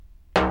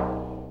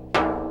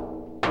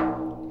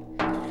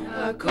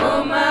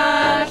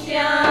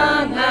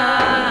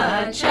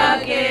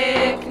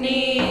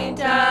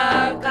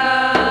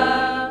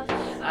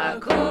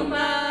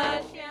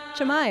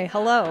Chamai,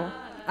 hello.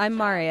 I'm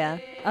Maria,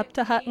 up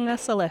to Hatanga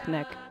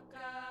Salihnik.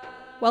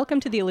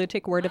 Welcome to the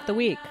Alutiiq Word of the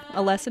Week,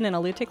 a lesson in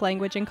Alutiiq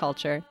language and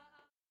culture.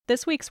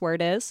 This week's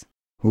word is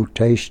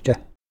Hutaiste.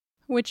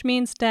 Which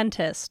means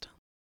dentist.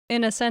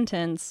 In a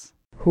sentence,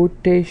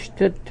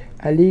 Hutaistet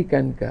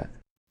aliganka.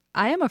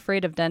 I am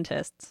afraid of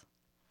dentists.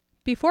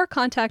 Before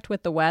contact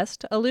with the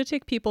West,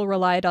 Alutiiq people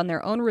relied on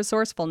their own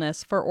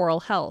resourcefulness for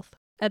oral health.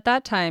 At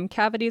that time,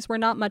 cavities were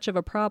not much of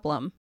a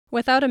problem.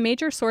 Without a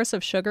major source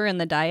of sugar in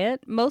the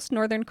diet, most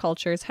northern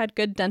cultures had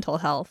good dental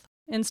health.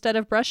 Instead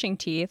of brushing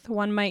teeth,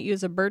 one might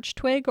use a birch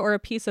twig or a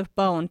piece of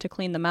bone to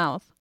clean the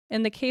mouth.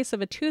 In the case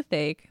of a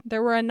toothache,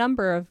 there were a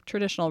number of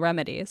traditional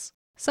remedies.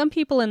 Some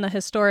people in the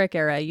historic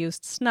era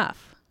used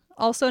snuff,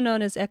 also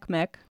known as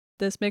ekmek.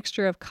 This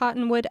mixture of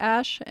cottonwood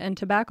ash and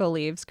tobacco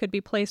leaves could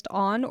be placed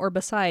on or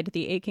beside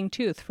the aching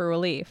tooth for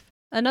relief.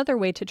 Another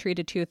way to treat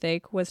a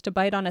toothache was to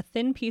bite on a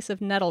thin piece of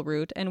nettle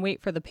root and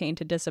wait for the pain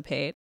to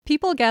dissipate.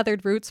 People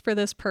gathered roots for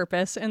this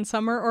purpose in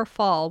summer or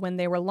fall when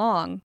they were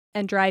long,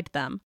 and dried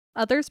them.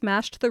 Others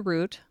mashed the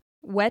root,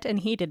 wet and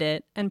heated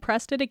it, and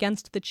pressed it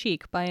against the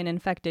cheek by an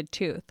infected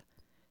tooth.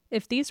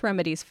 If these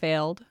remedies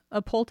failed,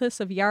 a poultice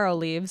of yarrow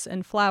leaves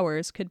and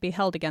flowers could be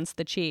held against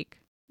the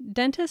cheek.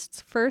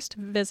 Dentists first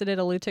visited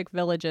Alutiiq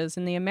villages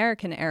in the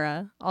American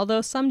era,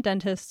 although some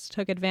dentists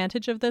took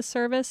advantage of this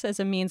service as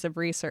a means of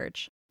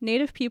research.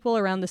 Native people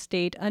around the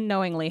state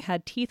unknowingly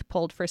had teeth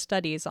pulled for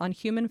studies on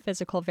human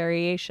physical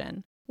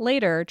variation.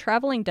 Later,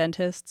 traveling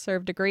dentists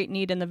served a great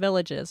need in the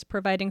villages,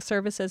 providing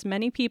services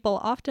many people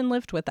often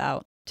lived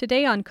without.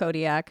 Today on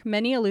Kodiak,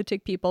 many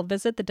Alutiiq people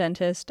visit the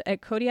dentist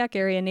at Kodiak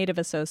Area Native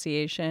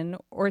Association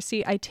or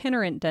see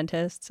itinerant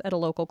dentists at a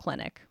local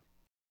clinic.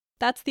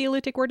 That's the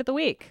Alutiiq Word of the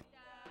Week.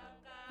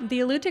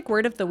 The Alutiiq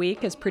Word of the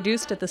Week is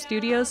produced at the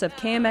studios of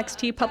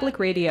KMXT Public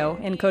Radio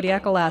in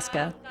Kodiak,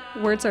 Alaska.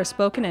 Words are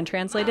spoken and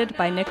translated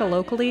by Nika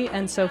Locally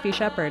and Sophie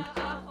Shepard.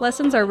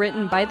 Lessons are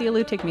written by the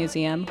Alutiiq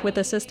Museum with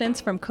assistance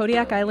from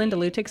Kodiak Island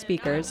Alutiiq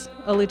Speakers,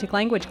 Alutiiq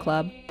Language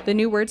Club, the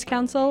New Words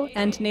Council,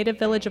 and Native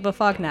Village of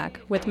Afognak,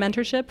 with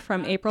mentorship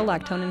from April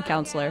Lactonen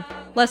Counselor.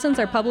 Lessons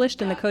are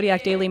published in the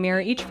Kodiak Daily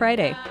Mirror each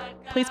Friday.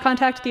 Please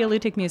contact the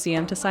Alutiiq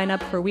Museum to sign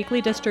up for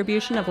weekly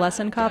distribution of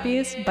lesson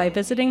copies by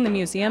visiting the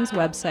museum's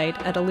website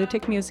at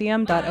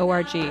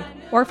alutiiqmuseum.org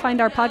or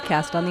find our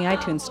podcast on the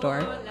iTunes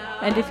Store.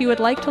 And if you would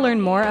like to learn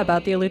more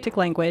about the Alutiiq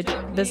language,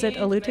 visit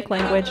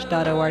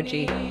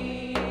alutiiqlanguage.org.